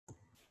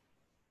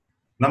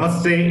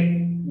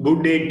Namaste,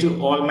 good day to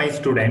all my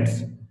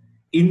students.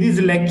 In this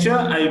lecture,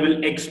 I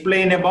will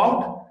explain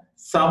about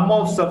sum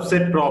of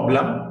subset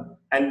problem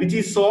and which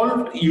is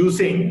solved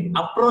using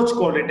approach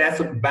called it as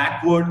a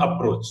backward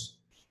approach.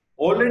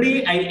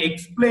 Already I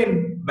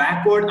explained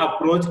backward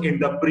approach in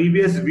the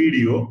previous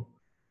video.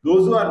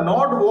 Those who are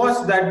not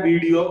watched that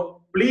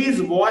video,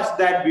 please watch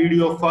that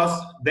video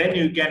first, then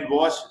you can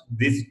watch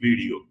this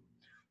video,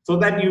 so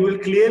that you will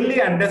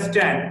clearly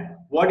understand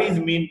what is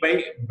meant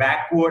by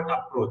backward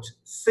approach.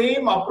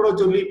 Same approach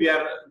only we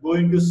are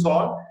going to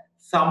solve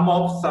sum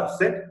of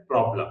subset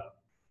problem.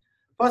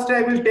 First,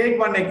 I will take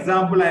one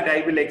example and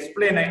I will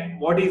explain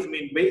what is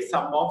meant by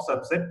sum of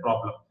subset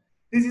problem.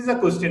 This is a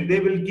question. They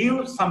will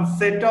give some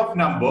set of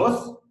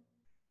numbers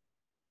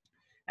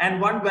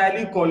and one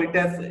value, call it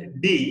as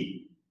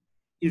D,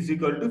 is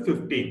equal to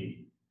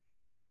 15.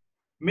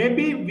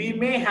 Maybe we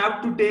may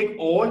have to take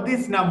all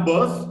these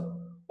numbers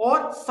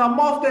or some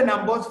of the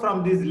numbers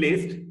from this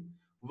list.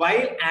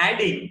 While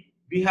adding,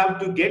 we have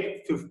to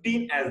get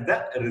 15 as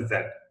the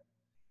result.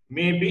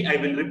 Maybe, I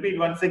will repeat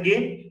once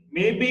again,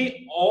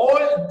 maybe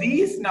all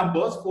these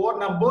numbers, 4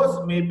 numbers,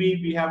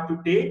 maybe we have to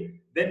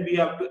take, then we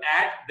have to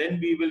add, then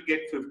we will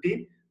get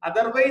 15.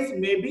 Otherwise,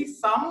 maybe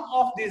some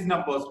of these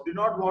numbers, do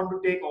not want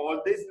to take all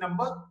these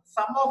numbers,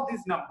 some of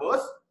these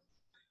numbers,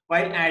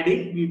 while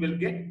adding, we will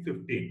get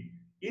 15.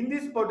 In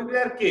this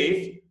particular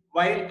case,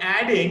 while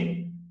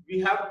adding,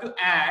 we have to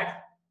add,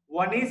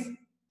 one is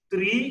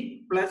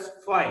 3 plus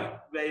 5.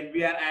 While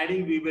we are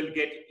adding, we will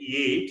get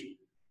 8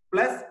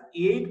 plus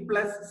 8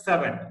 plus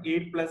 7.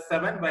 8 plus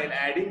 7, while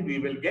adding, we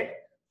will get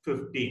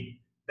 15.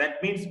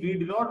 That means we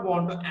do not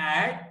want to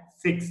add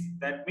 6.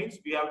 That means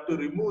we have to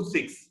remove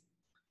 6.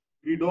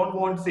 We don't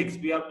want 6.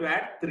 We have to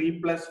add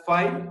 3 plus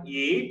 5,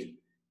 8.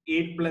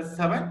 8 plus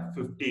 7,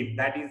 15.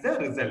 That is the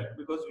result,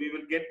 because we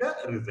will get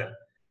the result.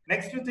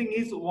 Next thing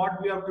is, what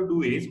we have to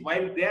do is,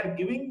 while they are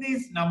giving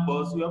these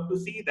numbers, we have to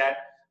see that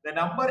the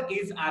number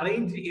is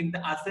arranged in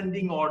the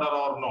ascending order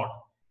or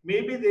not.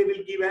 Maybe they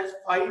will give us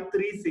 5,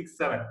 3, 6,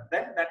 7.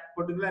 Then that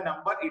particular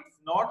number is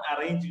not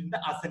arranged in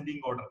the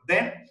ascending order.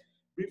 Then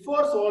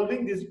before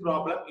solving this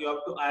problem, you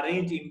have to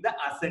arrange in the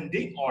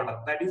ascending order.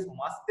 That is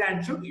must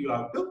and should you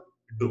have to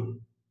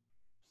do.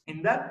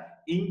 In the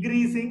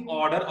increasing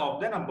order of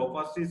the number.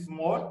 First is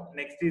small,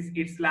 next is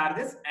its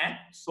largest, and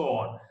so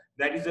on.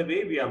 That is the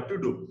way we have to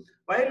do.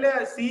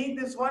 While seeing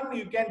this one,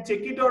 you can check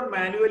it out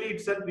manually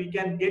itself. We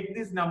can get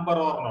this number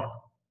or not,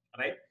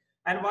 right?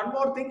 And one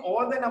more thing,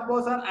 all the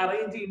numbers are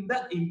arranged in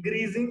the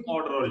increasing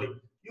order only.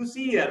 You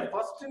see here,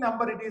 first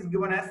number it is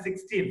given as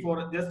 16.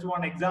 For just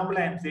one example,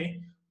 I am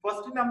saying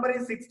first number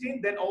is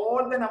 16. Then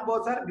all the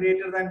numbers are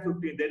greater than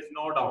 15. There is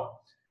no doubt.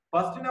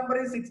 First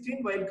number is 16.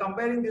 While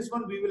comparing this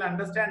one, we will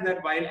understand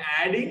that while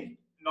adding,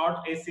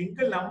 not a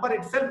single number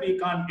itself we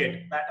can't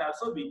get. That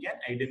also we can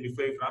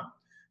identify from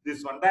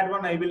this one. That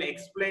one I will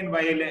explain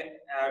while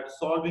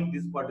solving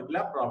this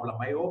particular problem.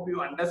 I hope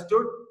you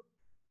understood.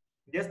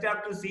 Just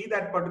have to see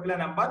that particular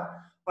number.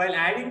 While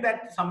adding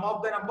that sum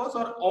of the numbers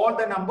or all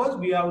the numbers,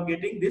 we are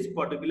getting this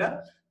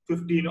particular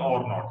 15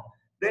 or not.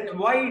 Then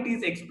why it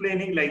is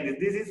explaining like this?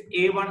 This is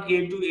A1,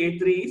 A2,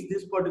 A3 is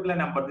this particular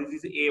number. This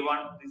is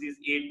A1, this is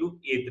A2,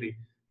 A3.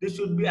 This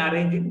should be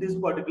arranged in this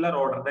particular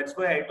order. That's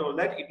why I told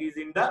that it is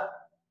in the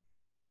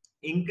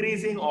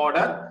increasing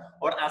order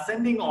or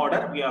ascending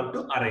order we have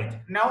to arrange.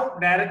 Now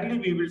directly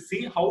we will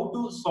see how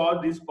to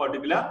solve this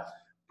particular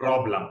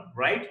problem,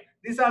 right?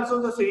 This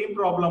also the same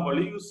problem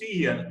only. You see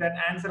here that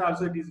answer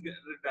also it is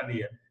written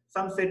here.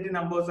 Some set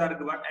numbers are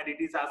given and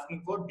it is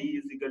asking for D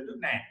is equal to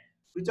 9.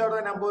 Which are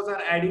the numbers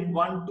are adding?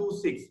 1, 2,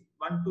 6.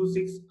 1, 2,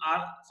 6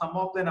 are some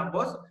of the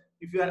numbers.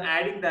 If you are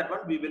adding that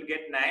one, we will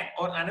get 9.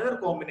 Or another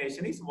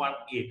combination is 1,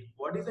 8.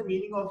 What is the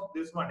meaning of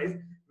this one is,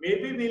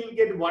 maybe we will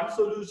get one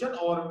solution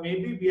or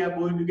maybe we are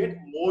going to get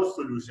more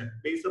solution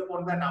based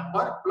upon the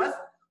number plus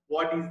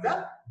what is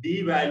the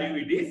D value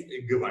it is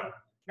given.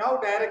 Now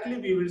directly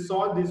we will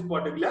solve this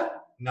particular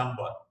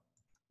number.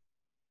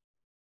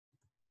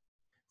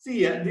 See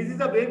here, this is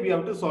the way we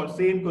have to solve.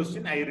 Same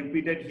question I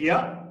repeated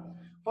here.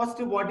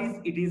 First, what is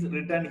it is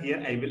written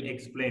here, I will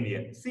explain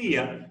here. See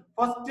here,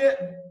 first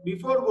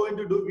before going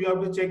to do, we have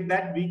to check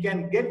that we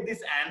can get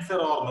this answer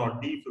or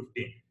not,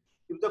 D15.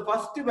 If the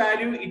first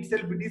value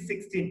itself it is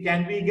 16,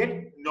 can we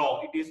get?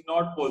 No, it is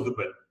not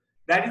possible.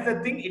 That is the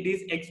thing it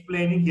is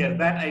explaining here,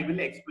 that I will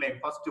explain.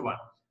 First one.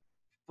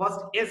 First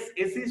S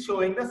is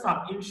showing the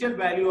sum. Initial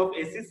value of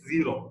S is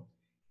 0.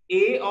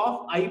 A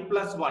of I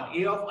plus 1.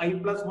 A of I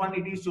plus 1,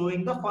 it is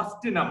showing the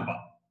first number.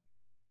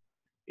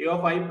 A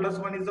of I plus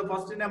 1 is the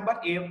first number.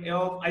 A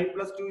of I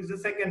plus 2 is the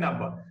second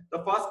number. The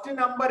first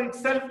number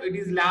itself, it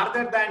is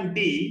larger than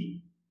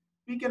D.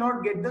 We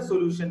cannot get the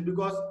solution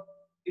because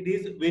it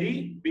is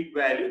very big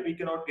value. We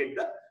cannot get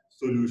the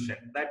solution.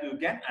 That you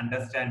can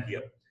understand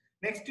here.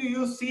 Next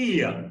you see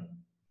here.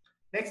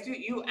 Next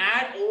you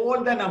add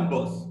all the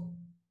numbers.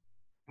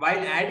 While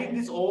adding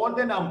this all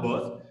the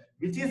numbers,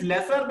 which is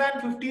lesser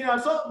than 15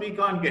 also we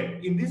can't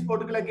get. In this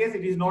particular case,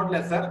 it is not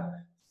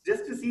lesser.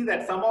 Just to see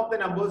that some of the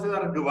numbers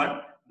are given.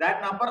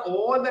 that number,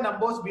 all the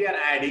numbers we are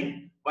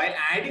adding. While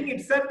adding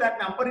itself, that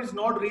number is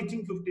not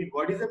reaching 15.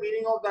 What is the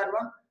meaning of that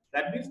one?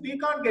 That means we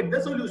can't get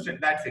the solution.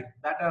 That's it.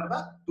 That are the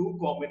two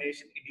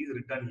combination. It is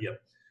written here.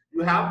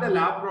 You have the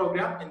lab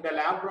program. In the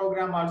lab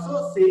program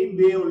also, same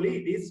way only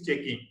it is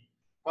checking.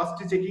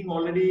 First checking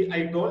already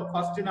I told.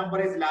 First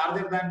number is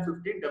larger than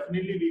 15.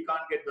 Definitely we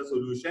can't get the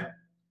solution.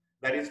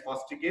 That is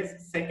first case.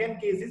 Second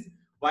case is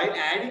while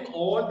adding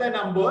all the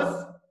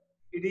numbers,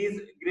 it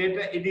is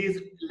greater, it is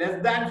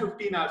less than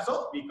 15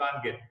 also we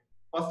can't get.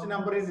 First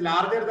number is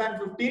larger than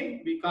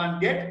 15, we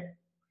can't get,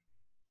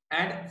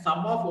 and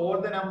sum of all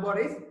the number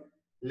is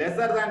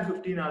lesser than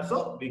 15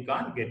 also we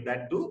can't get.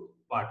 That two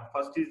part.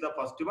 First is the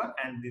first one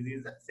and this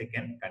is the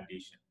second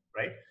condition,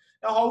 right?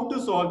 Now how to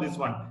solve this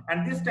one?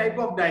 And this type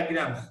of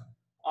diagrams,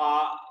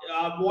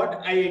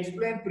 what I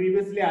explained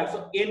previously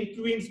also,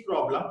 n-Queen's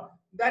problem,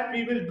 that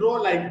we will draw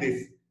like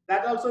this.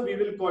 That also we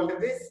will call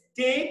it a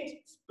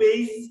state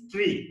space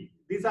tree.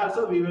 This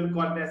also we will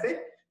call it as a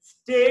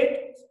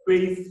state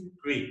space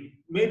tree.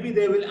 Maybe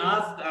they will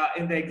ask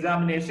in the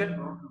examination,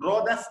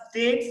 draw the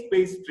state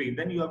space tree.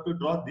 Then you have to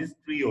draw this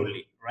tree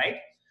only, right?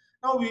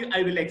 Now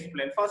I will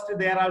explain. First,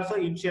 there also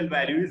initial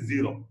value is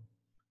 0,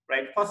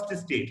 right? First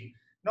state.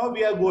 Now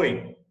we are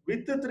going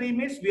with the 3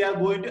 means we are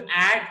going to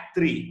add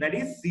 3. That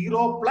is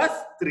 0 plus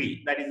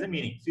 3. That is the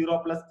meaning.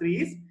 0 plus 3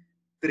 is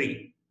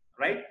 3,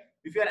 right?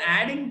 If you are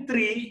adding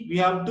 3, we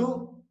have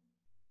to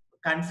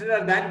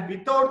consider that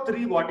without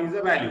 3, what is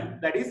the value?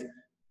 That is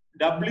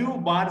W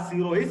bar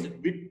 0 is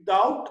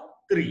without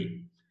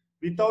 3.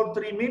 Without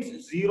 3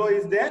 means 0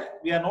 is there.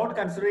 We are not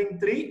considering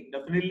 3.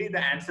 Definitely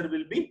the answer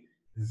will be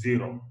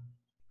 0.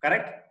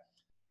 Correct?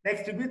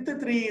 Next, with the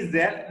 3 is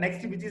there.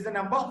 Next, which is the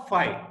number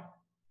 5.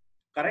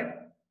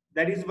 Correct?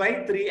 That is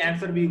why 3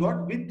 answer we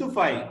got. With the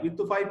 5. With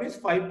the 5 means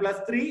 5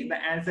 plus 3. The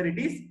answer it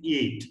is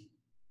 8.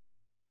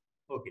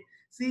 Okay.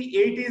 See,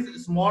 8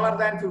 is smaller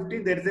than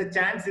 15. There is a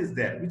chance is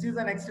there. Which is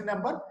the next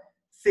number?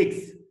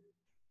 6.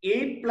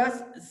 8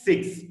 plus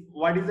 6.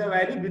 What is the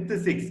value? With the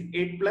 6.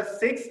 8 plus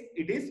 6,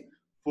 it is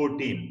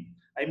 14.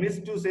 I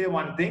missed to say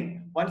one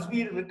thing. Once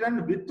we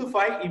return with the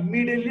 5,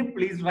 immediately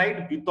please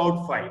write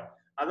without 5.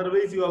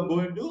 Otherwise, you are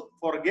going to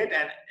forget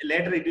and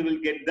later it will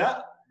get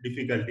the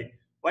difficulty.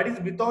 What is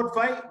without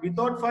 5?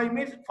 Without 5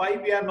 means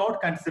 5 we are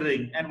not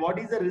considering. And what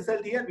is the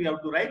result here? We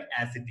have to write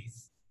as it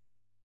is.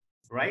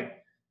 Right?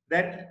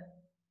 Then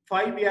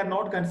 5 we are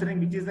not considering,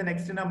 which is the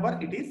next number?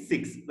 It is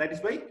 6. That is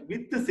why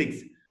with the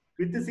 6.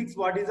 With the 6,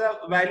 what is the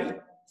value?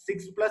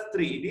 6 plus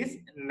 3, it is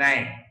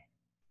 9.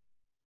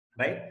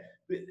 Right?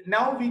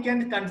 Now we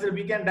can consider,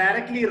 we can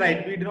directly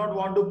write. We do not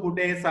want to put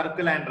a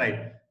circle and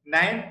write.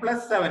 9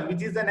 plus 7,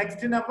 which is the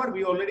next number?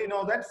 We already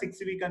know that 6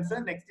 we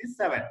consider, next is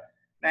 7.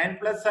 9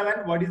 plus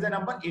 7, what is the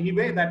number?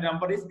 Anyway, that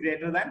number is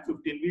greater than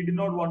 15. We do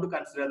not want to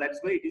consider. That's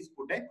why it is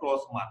put a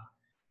cross mark.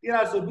 Here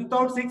also,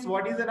 without 6,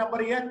 what is the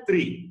number here?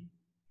 3.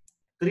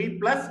 3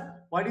 plus,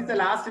 what is the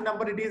last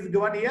number it is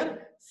given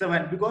here?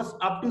 7. Because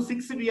up to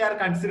 6 we are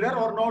consider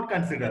or not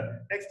consider.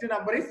 Next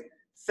number is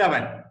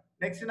 7.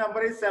 Next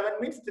number is 7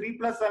 means 3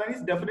 plus 7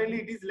 is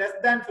definitely it is less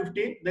than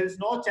 15. There is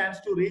no chance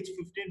to reach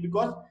 15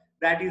 because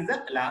that is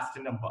the last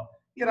number.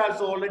 Here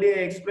also already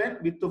I explained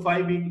with the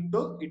 5 we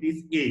took, it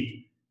is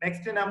 8.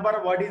 Next number,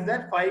 what is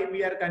that? 5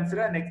 we are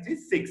consider, next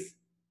is 6.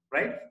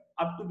 Right?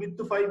 Up to with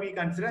the 5 we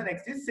consider,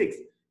 next is 6.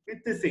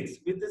 With the 6.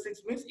 With the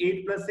 6 means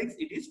 8 plus 6,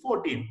 it is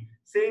 14.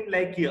 Same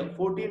like here.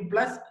 14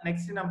 plus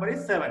next number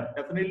is 7.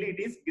 Definitely it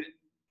is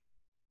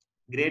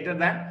greater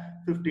than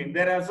 15.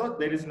 There also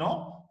there is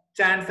no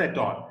chance at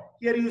all.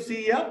 Here you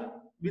see here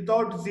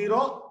without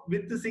 0,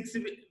 with the 6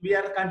 we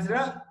are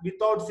consider,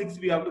 without 6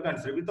 we have to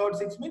consider. Without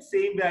 6 means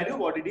same value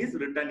what it is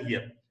written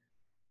here.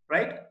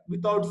 Right?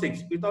 Without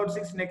 6. Without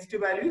 6 next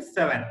value is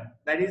 7.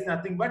 That is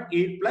nothing but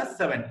 8 plus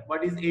 7.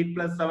 What is 8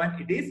 plus 7?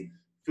 It is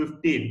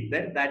 15.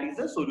 Then that is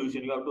the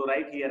solution. You have to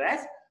write here as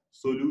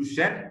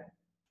solution,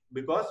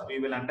 because we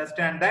will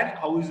understand that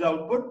how is the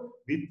output.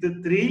 With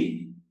the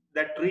 3,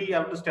 that tree you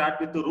have to start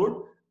with the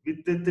root.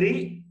 With the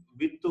 3,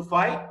 with the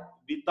 5,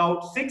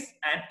 without 6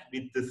 and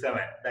with the 7.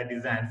 That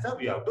is the answer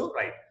we have to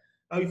write.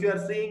 Now if you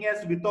are saying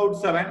as without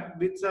 7,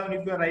 with 7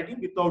 if you are writing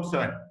without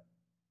 7,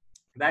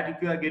 that if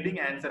you are getting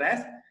answer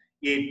as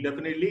 8,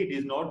 definitely it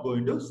is not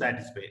going to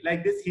satisfy.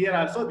 Like this here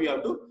also we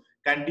have to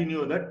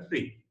continue the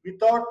tree.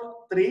 Without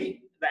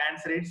 3, the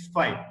answer is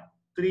 5.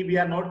 3 we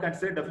are not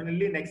considered,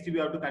 definitely next we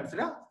have to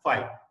consider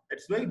 5.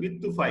 That's why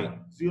with to 5.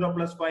 0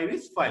 plus 5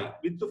 is 5.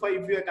 With to 5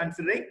 if you are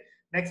considering,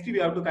 next we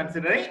have to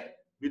consider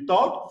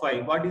without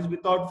 5. What is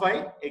without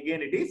 5?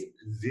 Again it is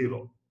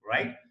 0.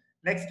 Right?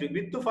 Next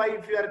with to 5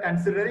 if you are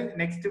considering,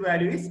 next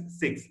value is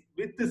 6.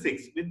 With the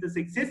 6. With the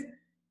 6 is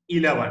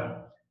 11.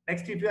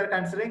 Next if you are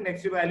considering,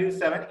 next value is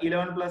 7.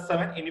 11 plus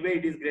 7, anyway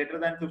it is greater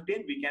than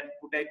 15. We can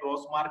put a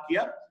cross mark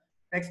here.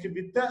 Next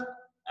with the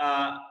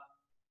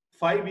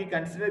 5 we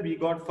consider, we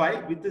got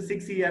 5. With the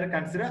 6 here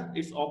consider,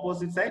 its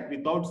opposite side.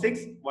 Without 6,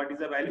 what is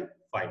the value?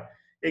 5.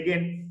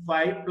 Again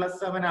 5 plus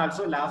 7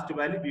 also last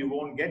value we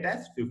won't get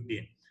as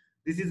 15.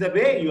 This is the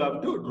way you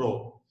have to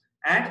draw.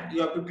 and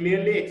you have to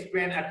clearly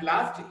explain at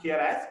last here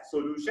as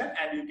solution,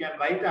 and you can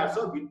write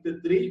also with the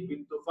 3,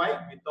 with the 5,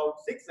 without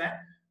 6, and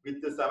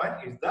with the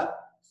 7 is the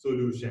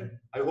solution.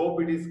 I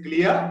hope it is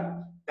clear.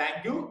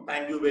 Thank you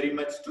very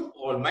much to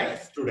all my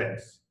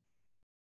students.